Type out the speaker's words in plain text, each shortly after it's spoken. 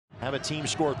have a team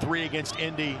score 3 against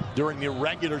Indy during the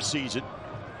regular season.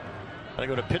 I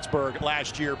go to Pittsburgh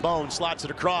last year. Bone slots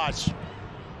it across.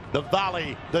 The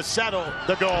volley, the settle,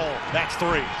 the goal. That's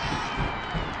 3.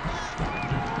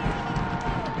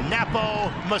 Napo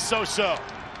Matsoso.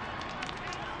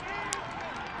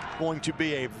 Going to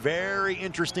be a very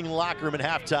interesting locker room at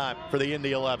halftime for the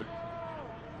Indy 11.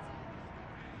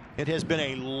 It has been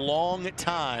a long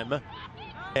time,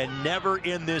 and never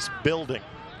in this building,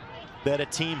 that a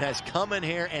team has come in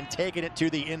here and taken it to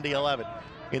the Indy 11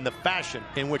 in the fashion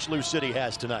in which Lou City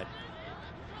has tonight.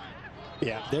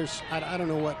 Yeah, I don't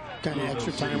know what kind of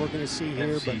extra time we're going to see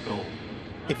here, but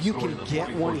if you can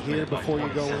get one here before you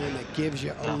go in, that gives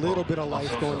you a little bit of life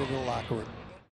going into the locker room.